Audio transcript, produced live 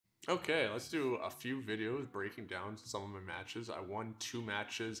Okay, let's do a few videos breaking down some of my matches. I won 2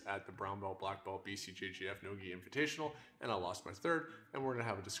 matches at the Brown Belt, Black Belt, BCJJF Nogi Invitational, and I lost my third, and we're going to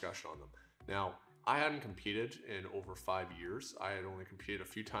have a discussion on them. Now, I hadn't competed in over 5 years. I had only competed a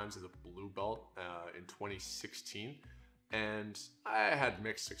few times as a blue belt in 2016, and I had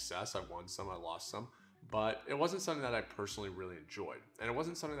mixed success. I won some, I lost some, but it wasn't something that I personally really enjoyed, and it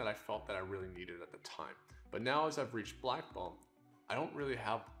wasn't something that I felt that I really needed at the time. But now as I've reached black belt, I don't really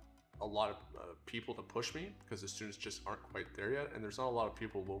have a lot of people to push me because the students just aren't quite there yet, and there's not a lot of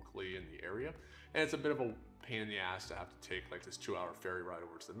people locally in the area, and it's a bit of a pain in the ass to have to take like this 2-hour ferry ride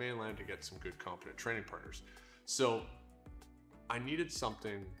over to the mainland to get some good competent training partners. So I needed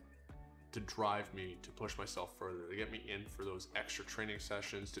something to drive me to push myself further, to get me in for those extra training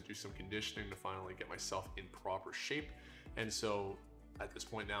sessions, to do some conditioning, to finally get myself in proper shape. And so at this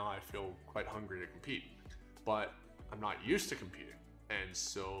point now I feel quite hungry to compete, but I'm not used to competing. And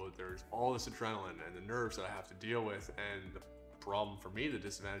so there's all this adrenaline and the nerves that I have to deal with. And the problem for me, the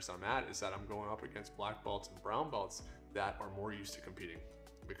disadvantage that I'm at, is that I'm going up against black belts and brown belts that are more used to competing,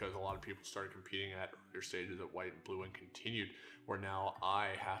 because a lot of people started competing at earlier stages at white and blue and continued, where now I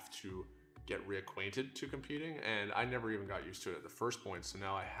have to get reacquainted to competing, and I never even got used to it at the first point. So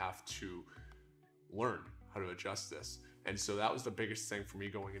now I have to learn how to adjust this. And so that was the biggest thing for me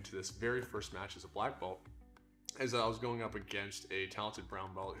going into this very first match as a black belt, is that I was going up against a talented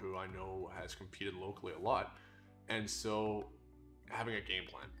brown belt who I know has competed locally a lot. And so having a game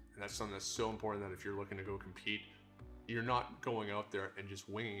plan, and that's something that's so important, that if you're looking to go compete, you're not going out there and just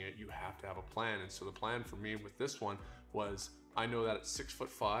winging it. You have to have a plan. And so the plan for me with this one was, I know that at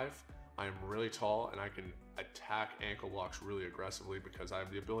 6'5", I am really tall and I can attack ankle locks really aggressively because I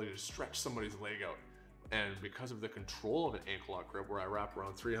have the ability to stretch somebody's leg out. And because of the control of an ankle lock grip, where I wrap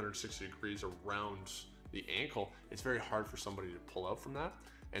around 360 degrees around the ankle, it's very hard for somebody to pull out from that.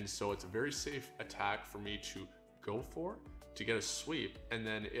 And so it's a very safe attack for me to go for, to get a sweep. And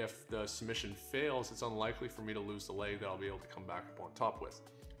then if the submission fails, it's unlikely for me to lose the leg that I'll be able to come back up on top with.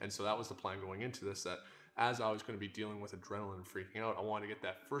 And so that was the plan going into this, that as I was going to be dealing with adrenaline and freaking out, I wanted to get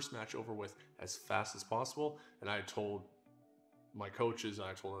that first match over with as fast as possible. And I told my coaches and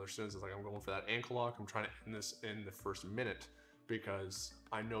I told other students, it's like, I'm going for that ankle lock. I'm trying to end this in the first minute, because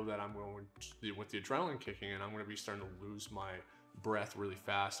I know that I'm going to, with the adrenaline kicking in, I'm going to be starting to lose my breath really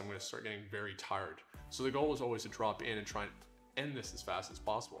fast. I'm going to start getting very tired. So the goal was always to drop in and try and end this as fast as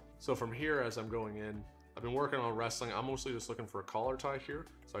possible. So from here, as I'm going in, I've been working on wrestling. I'm mostly just looking for a collar tie here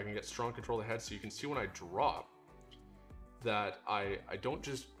so I can get strong control of the head. So you can see when I drop that I don't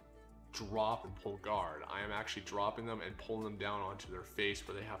just drop and pull guard. I am actually dropping them and pulling them down onto their face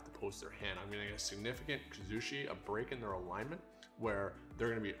where they have to post their hand. I'm getting a significant kazushi, a break in their alignment, where they're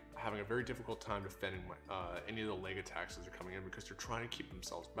going to be having a very difficult time defending any of the leg attacks as they're coming in, because they're trying to keep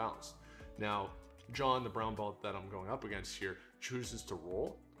themselves balanced. Now, John, the brown belt that I'm going up against here, chooses to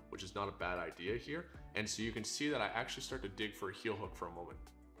roll, which is not a bad idea here. And so you can see that I actually start to dig for a heel hook for a moment.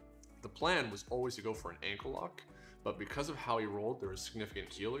 The plan was always to go for an ankle lock, but because of how he rolled, there was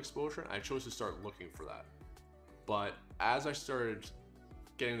significant heel exposure, and I chose to start looking for that. But as I started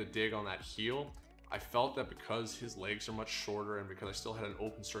getting the dig on that heel, I felt that because his legs are much shorter and because I still had an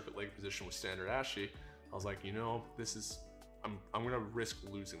open circuit leg position with standard Ashi, I was like, you know, this is, I'm gonna risk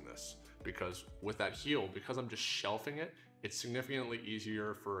losing this, because with that heel, because I'm just shelving it, it's significantly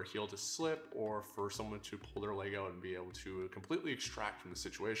easier for a heel to slip or for someone to pull their leg out and be able to completely extract from the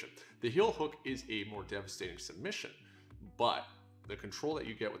situation. The heel hook is a more devastating submission, but the control that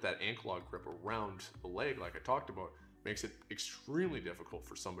you get with that ankle lock grip around the leg, like I talked about, makes it extremely difficult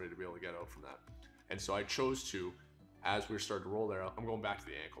for somebody to be able to get out from that. And so I chose to, as we started to roll there, I'm going back to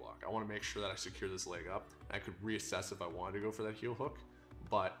the ankle lock. I want to make sure that I secure this leg up. I could reassess if I wanted to go for that heel hook,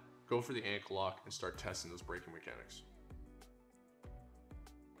 but go for the ankle lock and start testing those braking mechanics.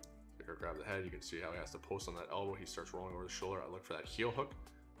 Here, grab the head. You can see how he has to post on that elbow. He starts rolling over the shoulder. I look for that heel hook.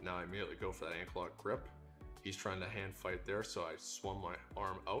 Now I immediately go for that ankle lock grip. He's trying to hand fight there, so I swung my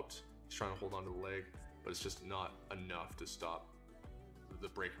arm out. He's trying to hold onto the leg, but it's just not enough to stop the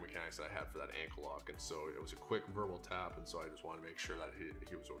braking mechanics that I had for that ankle lock. And so it was a quick verbal tap, and so I just wanted to make sure that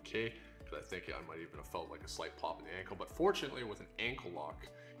he was okay, because I think I might even have felt like a slight pop in the ankle. But fortunately, with an ankle lock,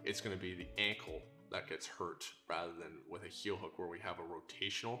 it's going to be the ankle that gets hurt rather than with a heel hook, where we have a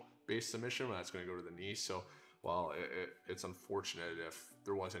rotational based submission that's going to go to the knee. So while it's unfortunate if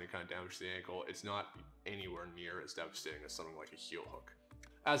there was any kind of damage to the ankle, it's not anywhere near as devastating as something like a heel hook,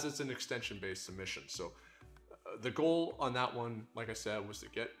 as it's an extension based submission. So the goal on that one, like I said, was to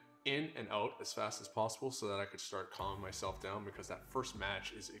get in and out as fast as possible so that I could start calming myself down, because that first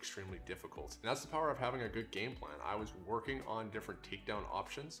match is extremely difficult. And that's the power of having a good game plan. I was working on different takedown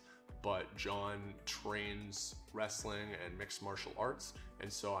options, but John trains wrestling and mixed martial arts,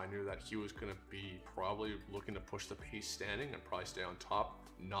 and so I knew that he was going to be probably looking to push the pace standing and probably stay on top,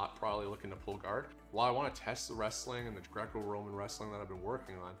 not probably looking to pull guard. While I want to test the wrestling and the Greco-Roman wrestling that I've been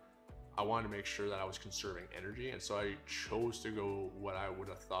working on, I wanted to make sure that I was conserving energy, and so I chose to go what I would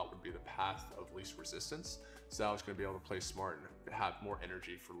have thought would be the path of least resistance, so I was going to be able to play smart and have more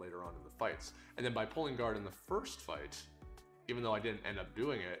energy for later on in the fights. And then by pulling guard in the first fight, even though I didn't end up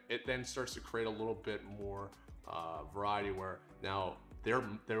doing it, it then starts to create a little bit more variety, where now they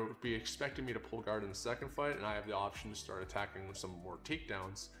would be expecting me to pull guard in the second fight, and I have the option to start attacking with some more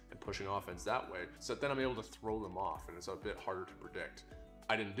takedowns and pushing offense that way. So then I'm able to throw them off, and it's a bit harder to predict.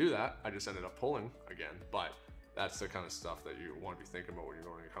 I didn't do that. I just ended up pulling again, but that's the kind of stuff that you want to be thinking about when you're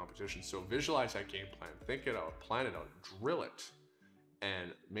going to competition. So visualize that game plan, think it out, plan it out, drill it,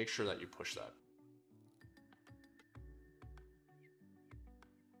 and make sure that you push that.